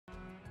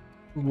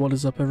What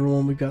is up,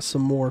 everyone? We've got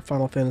some more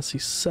Final Fantasy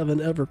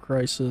VII Ever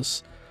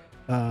Crisis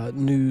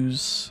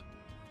news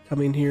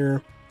coming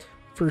here.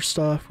 First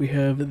off, we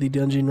have the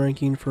dungeon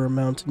ranking for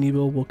Mount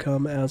Nibel will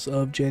come as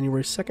of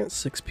January 2nd,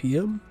 6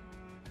 p.m.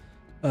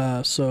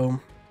 So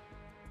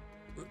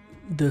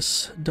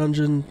this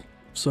dungeon,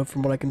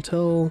 from what I can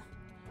tell,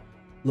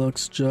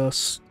 looks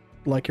just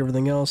like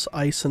everything else.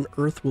 Ice and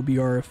earth will be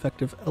our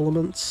effective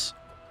elements.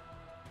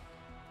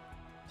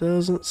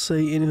 Doesn't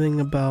say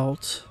anything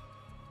about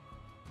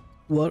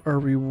what our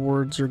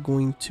rewards are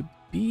going to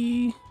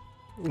be.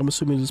 I'm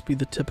assuming it'll just be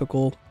the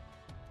typical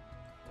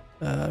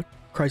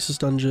crisis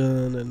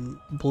dungeon and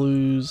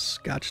blues,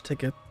 gotcha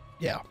ticket.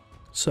 Yeah,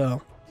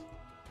 so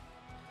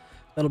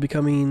that'll be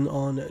coming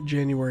on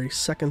January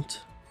 2nd.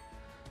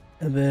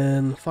 And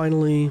then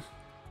finally,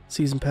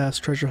 Season Pass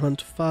Treasure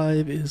Hunt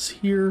 5 is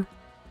here.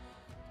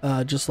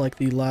 Just like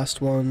the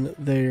last one,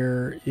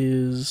 there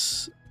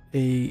is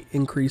a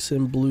increase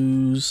in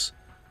blues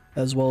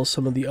as well as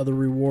some of the other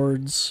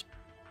rewards.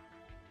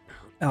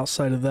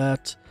 Outside of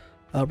that,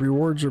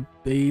 rewards are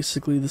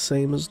basically the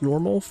same as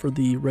normal for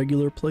the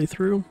regular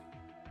playthrough.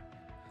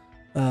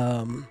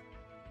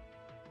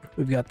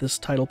 We've got this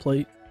title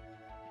plate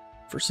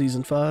for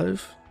Season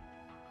 5.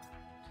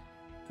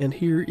 And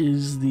here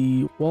is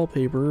the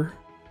wallpaper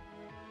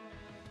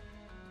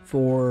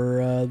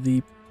for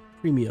the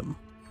premium.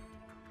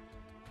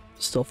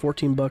 Still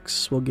 14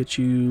 bucks will get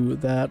you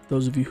that.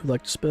 Those of you who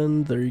like to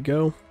spend, there you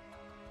go.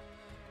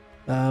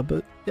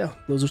 But yeah,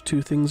 those are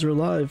two things that are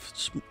live.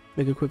 Just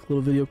make a quick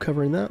little video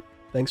covering that.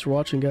 Thanks for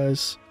watching,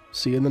 guys.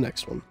 See you in the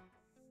next one.